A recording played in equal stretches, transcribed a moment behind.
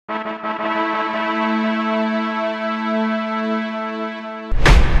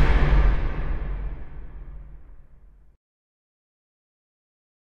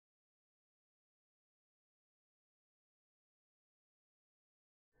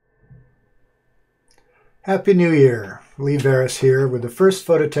Happy New Year! Lee Varis here with the first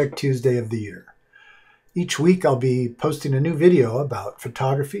Phototech Tuesday of the year. Each week I'll be posting a new video about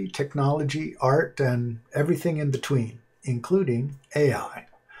photography, technology, art, and everything in between, including AI.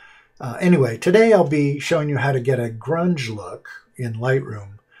 Anyway, today I'll be showing you how to get a grunge look in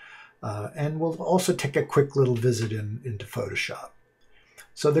Lightroom, and we'll also take a quick little visit into Photoshop.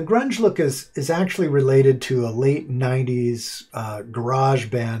 So the grunge look is actually related to a late 90s garage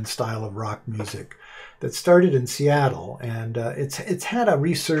band style of rock music that started in Seattle, and it's had a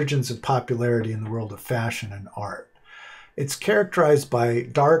resurgence of popularity in the world of fashion and art. It's characterized by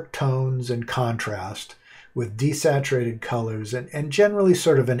dark tones and contrast with desaturated colors and generally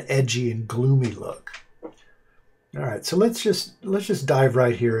sort of an edgy and gloomy look. All right, so let's just dive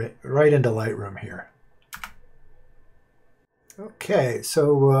right into Lightroom here. Okay,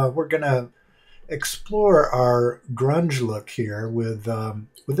 so we're gonna explore our grunge look here with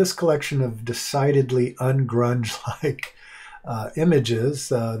this collection of decidedly ungrunge-like images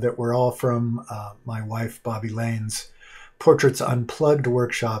that were all from my wife Bobby Lane's Portraits Unplugged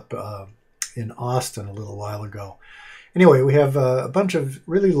workshop in Austin a little while ago. Anyway, we have a bunch of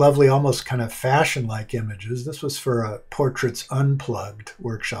really lovely, almost kind of fashion-like images. This was for a Portraits Unplugged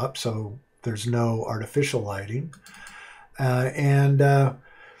workshop, so there's no artificial lighting.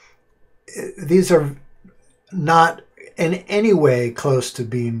 These are not in any way close to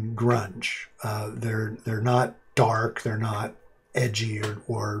being grunge. They're not dark, they're not edgy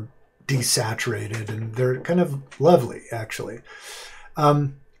or desaturated, and they're kind of lovely actually.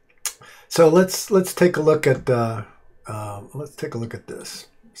 So let's take a look at this.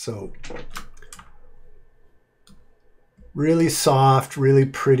 So really soft, really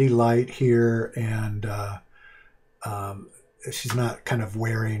pretty light here, and she's not kind of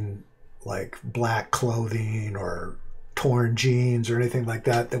wearing like black clothing or torn jeans or anything like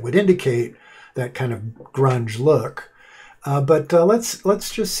that that would indicate that kind of grunge look. But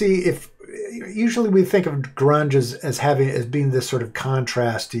let's just see if usually we think of grunge as being this sort of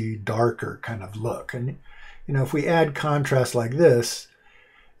contrasty, darker kind of look. And you know, if we add contrast like this,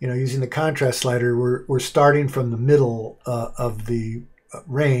 you know, using the contrast slider, we're starting from the middle of the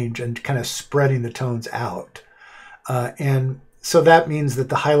range and kind of spreading the tones out. And so that means that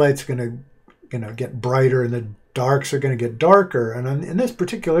the highlights are going to get brighter and the darks are going to get darker. And in this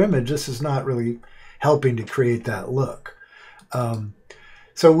particular image, this is not really helping to create that look.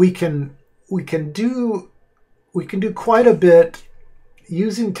 So we can do quite a bit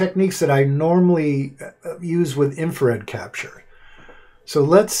using techniques that I normally use with infrared capture. So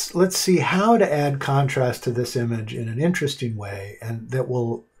let's see how to add contrast to this image in an interesting way, and that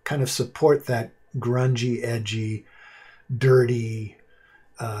will kind of support that grungy, edgy, dirty,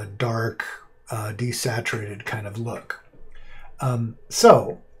 dark, desaturated kind of look.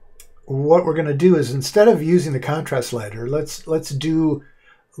 So what we're going to do is, instead of using the contrast slider, let's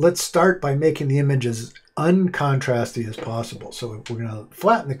start by making the image as uncontrasty as possible. So we're going to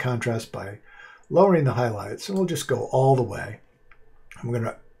flatten the contrast by lowering the highlights, and we'll just go all the way. We're going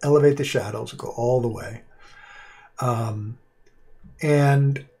to elevate the shadows, go all the way.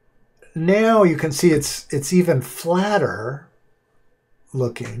 And now you can see it's even flatter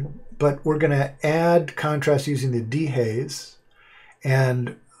looking, but we're going to add contrast using the dehaze,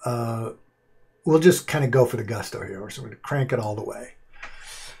 and we'll just kind of go for the gusto here. So we're going to crank it all the way.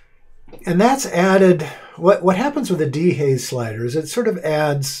 And that's added, what happens with the dehaze slider is it sort of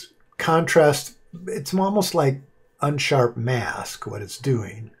adds contrast. It's almost like unsharp mask, what it's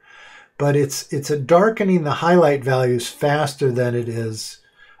doing, but it's a darkening the highlight values faster than it is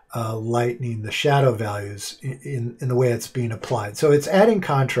lightening the shadow values in the way it's being applied. So it's adding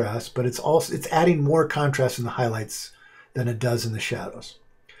contrast, but it's adding more contrast in the highlights than it does in the shadows.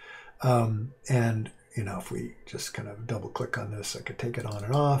 And you know, if we just kind of double click on this, I could take it on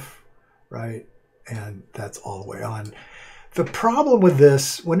and off, right? And that's all the way on. The problem with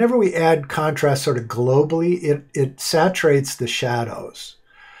this, whenever we add contrast sort of globally, it saturates the shadows.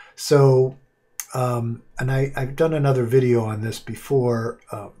 So, and I've done another video on this before,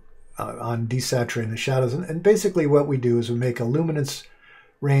 on desaturating the shadows. And basically what we do is we make a luminance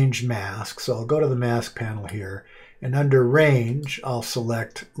range mask. So I'll go to the mask panel here, and under range, I'll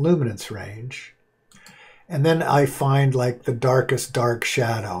select luminance range. And then I find like the darkest dark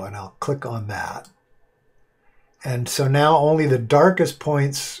shadow, and I'll click on that. And so now only the darkest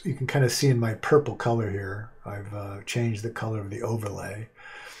points you can kind of see in my purple color here. I've changed the color of the overlay.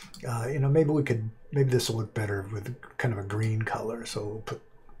 You know, maybe this will look better with kind of a green color. So we'll put,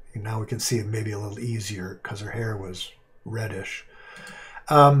 now we can see it maybe a little easier because her hair was reddish.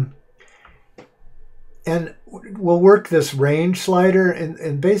 And we'll work this range slider,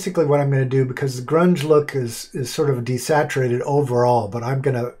 and basically what I'm going to do, because the grunge look is sort of desaturated overall, but I'm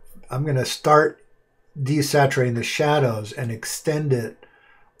gonna start desaturating the shadows and extend it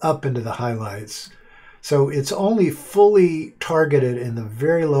up into the highlights. So it's only fully targeted in the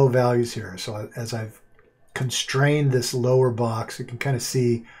very low values here. So as I've constrained this lower box, you can kind of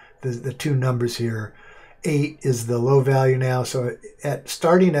see the two numbers here. 8 is the low value now. So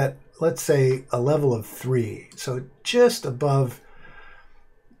starting at, let's say, a level of 3, so just above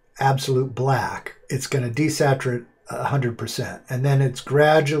absolute black, it's going to desaturate 100%. And then it's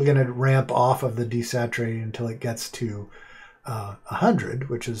gradually going to ramp off of the desaturating until it gets to 100,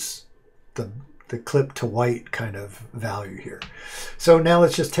 which is the clip to white kind of value here. So now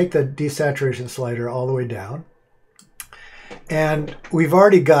let's just take the desaturation slider all the way down. And we've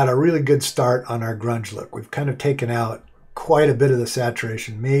already got a really good start on our grunge look. We've kind of taken out quite a bit of the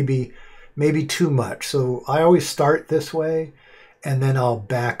saturation, maybe too much. So I always start this way and then I'll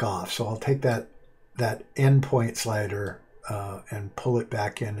back off. So I'll take that endpoint slider and pull it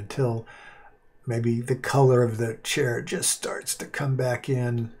back in until maybe the color of the chair just starts to come back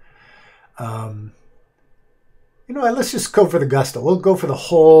in. You know, let's just go for the gusto. We'll go for the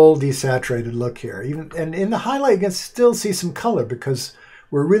whole desaturated look here. And in the highlight, you can still see some color because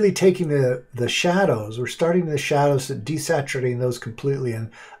we're really taking the shadows. We're starting the shadows, desaturating those completely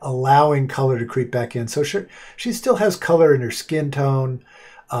and allowing color to creep back in. So she still has color in her skin tone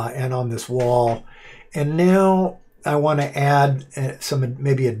and on this wall. And now I want to add some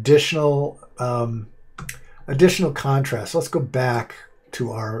maybe additional contrast. Let's go back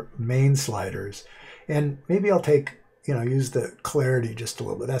to our main sliders. And maybe I'll use the clarity just a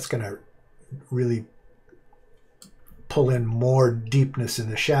little bit. That's going to really pull in more deepness in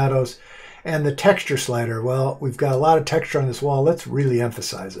the shadows. And the texture slider, well, we've got a lot of texture on this wall. Let's really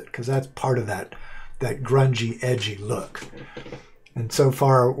emphasize it because that's part of that grungy, edgy look. And so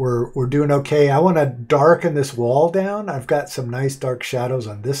far, we're doing okay. I want to darken this wall down. I've got some nice dark shadows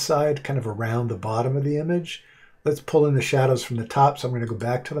on this side, kind of around the bottom of the image. Let's pull in the shadows from the top. So I'm going to go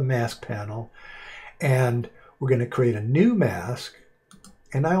back to the mask panel. And we're going to create a new mask,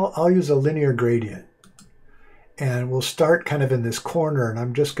 and I'll use a linear gradient. And we'll start kind of in this corner, and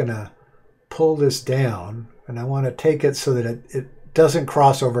I'm just going to pull this down, and I want to take it so that it doesn't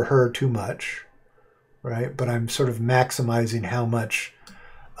cross over her too much, right? But I'm sort of maximizing how much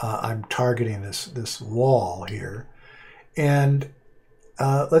I'm targeting this wall here. And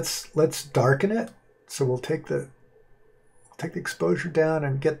let's darken it. So we'll take the exposure down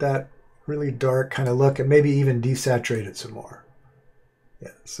and get that really dark kind of look, and maybe even desaturate it some more. Yeah,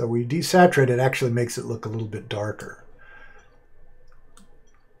 so we desaturate it, actually makes it look a little bit darker.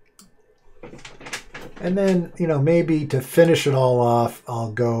 And then, maybe to finish it all off,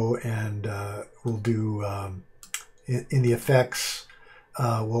 I'll go and we'll do, in the effects,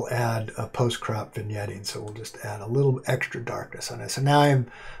 we'll add a post-crop vignetting. So we'll just add a little extra darkness on it. So now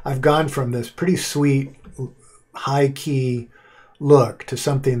I've gone from this pretty sweet, high-key look to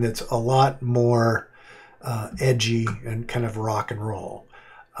something that's a lot more edgy and kind of rock and roll.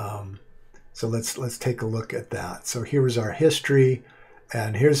 So let's take a look at that. So here's our history,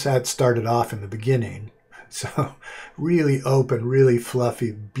 and here's how it started off in the beginning. So really open, really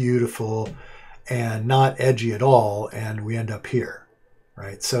fluffy, beautiful, and not edgy at all. And we end up here,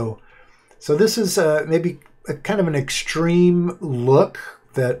 right? So this is maybe a kind of an extreme look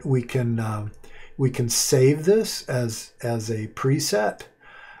that we can save this as a preset.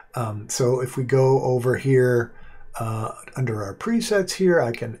 So if we go over here under our presets here,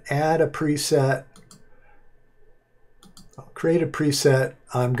 I can add a preset. I'll create a preset.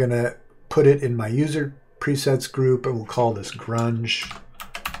 I'm going to put it in my user presets group, and we'll call this grunge.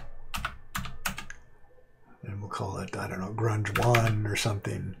 And we'll call it, I don't know, grunge 1 or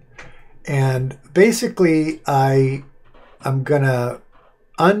something. And basically, I'm going to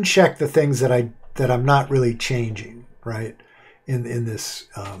uncheck the things that I'm not really changing, right, in this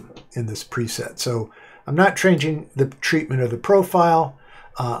preset. So I'm not changing the treatment of the profile.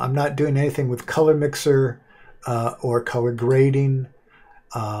 I'm not doing anything with color mixer or color grading.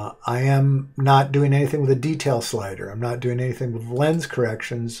 I am not doing anything with a detail slider. I'm not doing anything with lens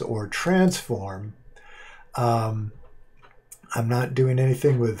corrections or transform. I'm not doing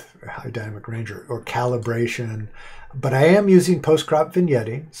anything with high dynamic range or calibration, but I am using post-crop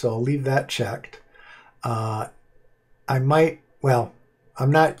vignetting, so I'll leave that checked. I'm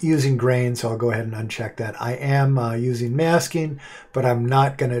not using grain, so I'll go ahead and uncheck that. I am using masking, but I'm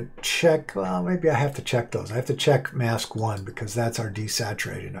not going to check, well, maybe I have to check those. I have to check mask 1 because that's our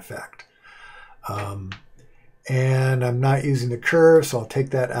desaturating effect. And I'm not using the curve, so I'll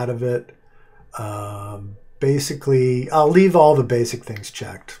take that out of it. Basically, I'll leave all the basic things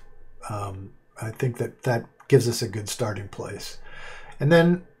checked. I think that gives us a good starting place. And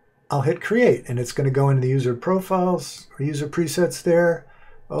then I'll hit create, and it's going to go into the user profiles or user presets there.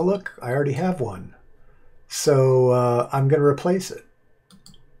 Oh, look, I already have one. So I'm going to replace it.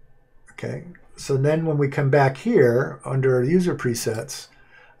 Okay, so then when we come back here under user presets,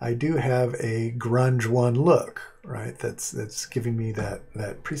 I do have a Grunge Look, right? That's giving me that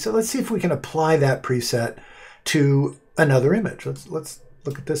preset. Let's see if we can apply that preset to another image. Let's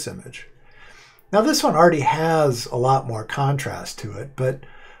look at this image. Now this one already has a lot more contrast to it, but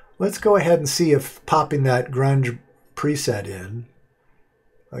let's go ahead and see if popping that grunge preset in,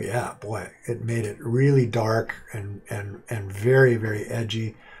 oh yeah, boy, it made it really dark and very, very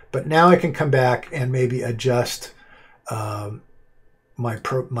edgy. But now I can come back and maybe adjust my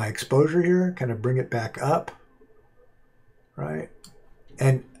exposure here, kind of bring it back up, right?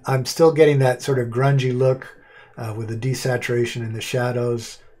 And I'm still getting that sort of grungy look with the desaturation in the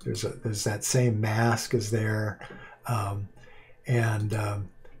shadows. There's that same mask is there,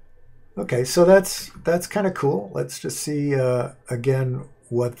 okay, so that's kind of cool. Let's just see again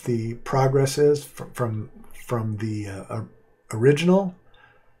what the progress is from the original.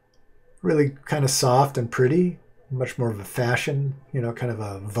 Really kind of soft and pretty, much more of a fashion, kind of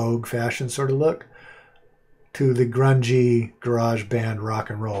a Vogue fashion sort of look, to the grungy garage band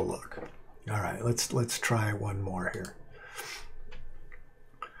rock and roll look. All right, let's try one more here.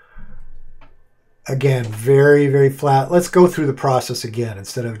 Again, very, very flat. Let's go through the process again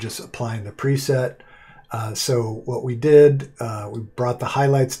instead of just applying the preset. So what we did, we brought the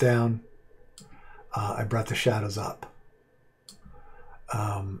highlights down. I brought the shadows up.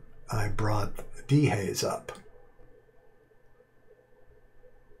 I brought the dehaze up.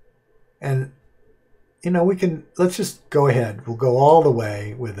 And, let's just go ahead. We'll go all the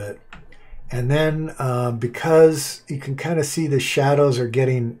way with it. And then because you can kind of see the shadows are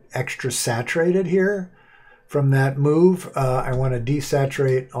getting extra saturated here from that move, I want to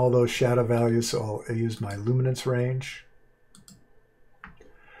desaturate all those shadow values. So I'll use my luminance range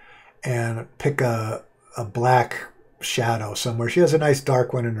and pick a black shadow somewhere. She has a nice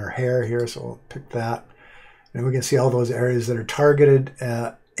dark one in her hair here, so we'll pick that. And we can see all those areas that are targeted.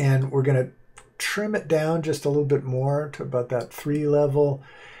 And we're going to trim it down just a little bit more to about that 3 level.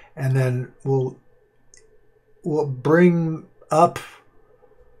 And then we'll bring up,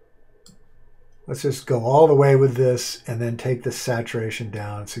 let's just go all the way with this and then take the saturation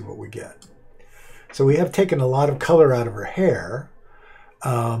down and see what we get. So we have taken a lot of color out of her hair,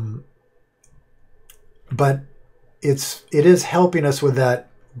 but it is helping us with that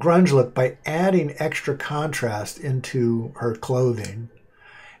grunge look by adding extra contrast into her clothing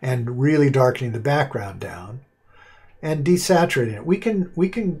and really darkening the background down. And desaturating it. We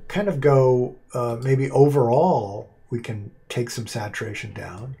can kind of go maybe overall. We can take some saturation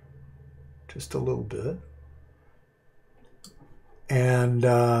down, just a little bit, and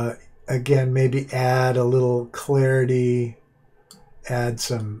again maybe add a little clarity, add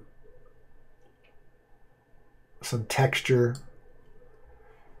some texture.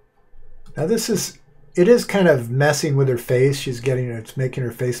 Now it is kind of messing with her face. It's making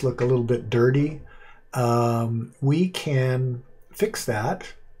her face look a little bit dirty. We can fix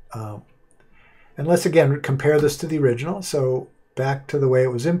that. And let's again compare this to the original. So back to the way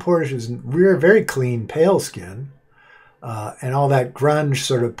it was imported. She was very clean, pale skin. And all that grunge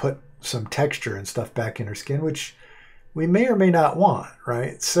sort of put some texture and stuff back in her skin, which we may or may not want,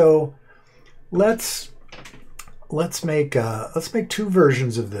 right? So let's make 2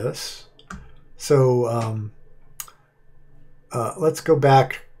 versions of this. So let's go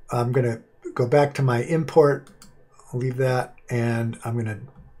back. I'm going to go back to my import, I'll leave that, and I'm going to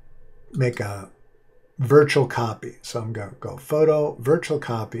make a virtual copy. So I'm going to go photo, virtual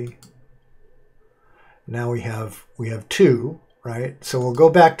copy. Now we have 2, right? So we'll go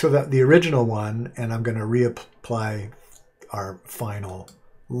back to the original one, and I'm going to reapply our final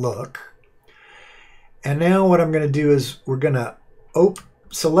look. And now what I'm going to do is we're going to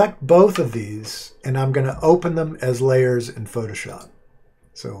select both of these, and I'm going to open them as layers in Photoshop.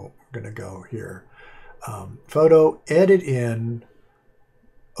 So we're going to go here, photo, edit in,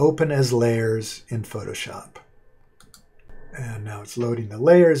 open as layers in Photoshop. And now it's loading the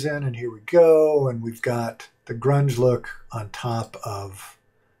layers in, and here we go. And we've got the grunge look on top of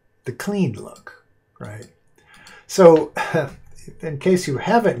the clean look, right? So in case you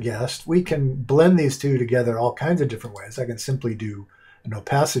haven't guessed, we can blend these two together all kinds of different ways. I can simply do an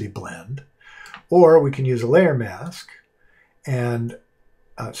opacity blend, or we can use a layer mask. And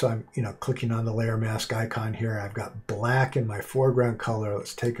so I'm, clicking on the layer mask icon here. I've got black in my foreground color.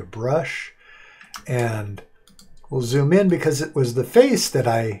 Let's take a brush And we'll zoom in because it was the face that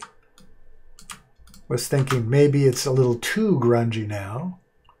I was thinking maybe it's a little too grungy now.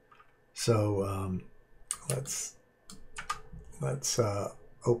 So let's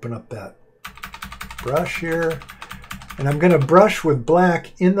open up that brush here. And I'm going to brush with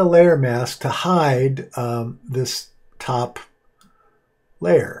black in the layer mask to hide this top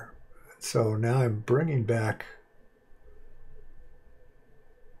layer. So now I'm bringing back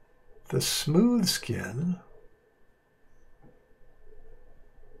the smooth skin.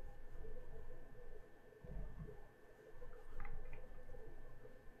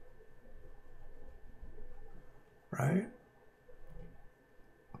 Right?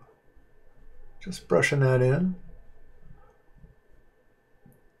 Just brushing that in.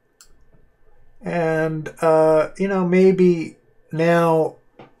 And, you know, maybe now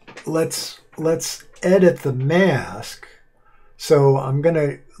let's edit the mask. So I'm going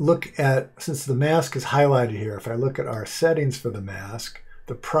to look at, since the mask is highlighted here, if I look at our settings for the mask,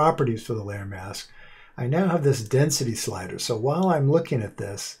 the properties for the layer mask, I now have this density slider. So while I'm looking at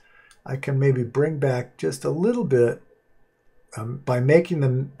this, I can maybe bring back just a little bit by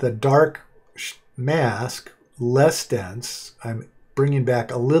making the dark mask less dense. I'm bringing back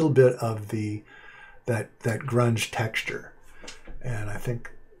a little bit of that grunge texture, and I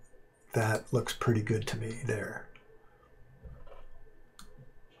think that looks pretty good to me there.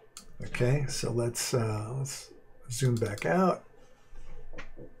 Okay, so let's zoom back out.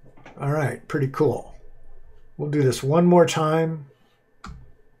 All right, pretty cool. We'll do this one more time.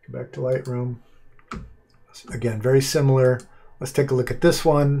 Go back to Lightroom. Again, very similar. Let's take a look at this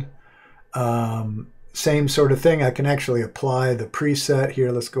one. Same sort of thing. I can actually apply the preset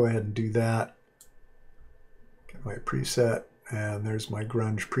here. Let's go ahead and do that. Get my preset, and there's my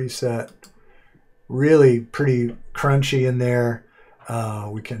grunge preset. Really pretty crunchy in there.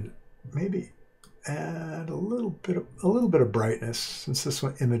 We can maybe add a little bit of brightness since this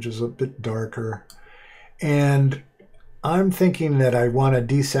one image is a bit darker. And I'm thinking that I want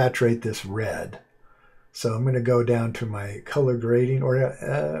to desaturate this red. So I'm going to go down to my color grading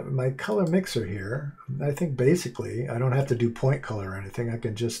or my color mixer here. I think basically I don't have to do point color or anything. I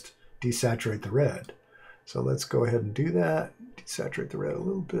can just desaturate the red. So let's go ahead and do that. Desaturate the red a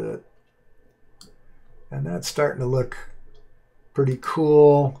little bit. And that's starting to look pretty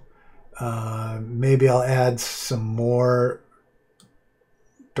cool. Maybe I'll add some more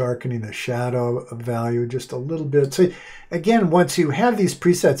darkening the shadow value just a little bit. So again, once you have these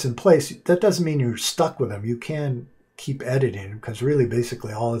presets in place, that doesn't mean you're stuck with them. You can keep editing because really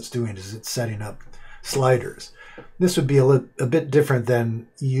basically all it's doing is it's setting up sliders. This would be a bit different than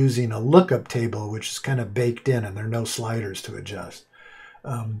using a lookup table, which is kind of baked in and there are no sliders to adjust.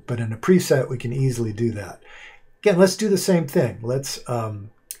 But in a preset, we can easily do that. Again, let's do the same thing. Let's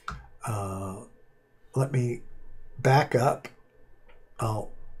let me back up. I'll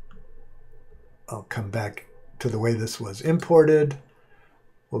come back to the way this was imported.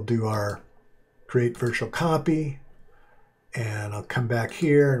 We'll do our create virtual copy, and I'll come back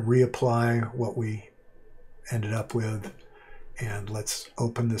here and reapply what we ended up with. And let's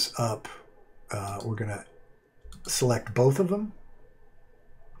open this up. We're going to select both of them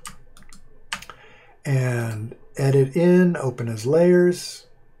and edit in, open as layers.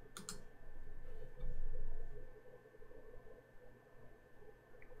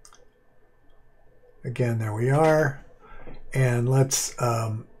 Again, there we are. And let's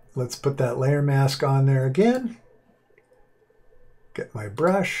put that layer mask on there again. Get my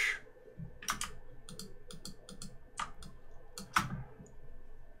brush.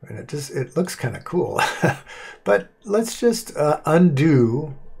 And it looks kind of cool. But let's just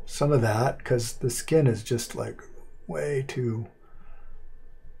undo some of that because the skin is just like way too...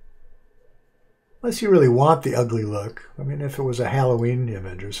 Unless you really want the ugly look. I mean, if it was a Halloween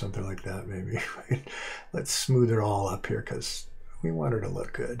image or something like that, maybe. Let's smooth it all up here because we want her to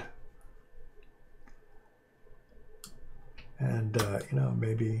look good. And, you know,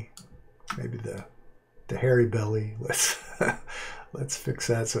 maybe the hairy belly. Let's fix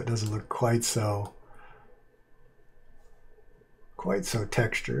that so it doesn't look quite so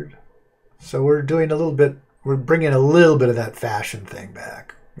textured. So we're doing a little bit, we're bringing a little bit of that fashion thing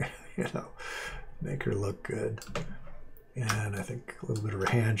back, you know. Make her look good. And I think a little bit of her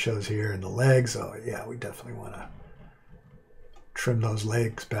hand shows here and the legs. Oh yeah, we definitely want to trim those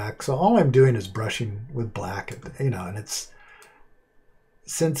legs back. So all I'm doing is brushing with black, you know, and it's,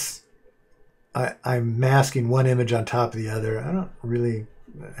 since I'm masking one image on top of the other, I don't really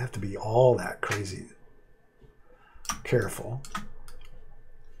have to be all that crazy careful.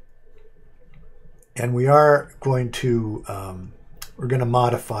 And we are going to, we're going to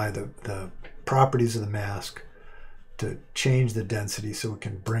modify the properties of the mask to change the density so we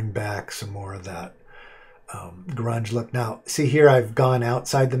can bring back some more of that grunge look. Now, see here, I've gone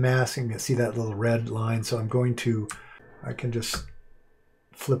outside the mask and you can see that little red line. So I can just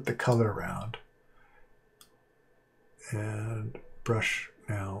flip the color around and brush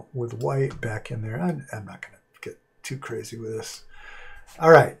now with white back in there. I'm not going to get too crazy with this.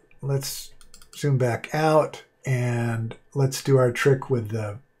 All right, let's zoom back out and let's do our trick with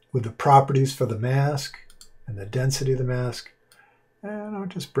the properties for the mask and the density of the mask. And I'll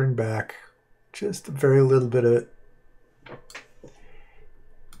just bring back just a very little bit of it.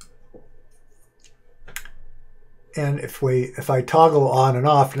 And if I toggle on and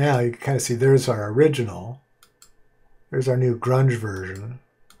off now, you can kind of see there's our original. There's our new grunge version.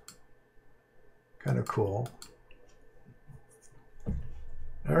 Kind of cool.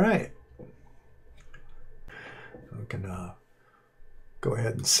 All right. We can go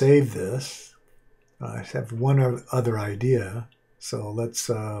ahead and save this. I have one other idea, so let's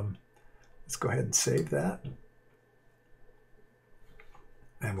go ahead and save that.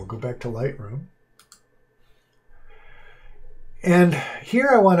 And we'll go back to Lightroom. And here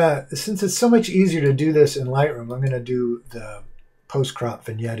I want to, since it's so much easier to do this in Lightroom, I'm going to do the post-crop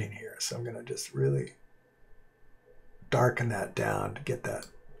vignetting here. So I'm going to just really darken that down to get that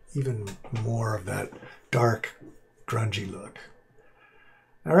even more of that dark, grungy look.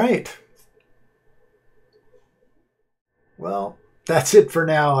 All right. Well, that's it for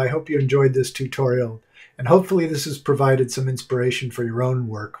now. I hope you enjoyed this tutorial, and hopefully this has provided some inspiration for your own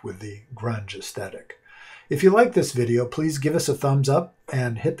work with the grunge aesthetic. If you like this video, please give us a thumbs up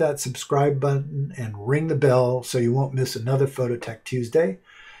and hit that subscribe button and ring the bell so you won't miss another Phototech Tuesday.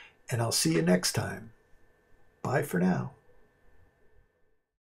 And I'll see you next time. Bye for now.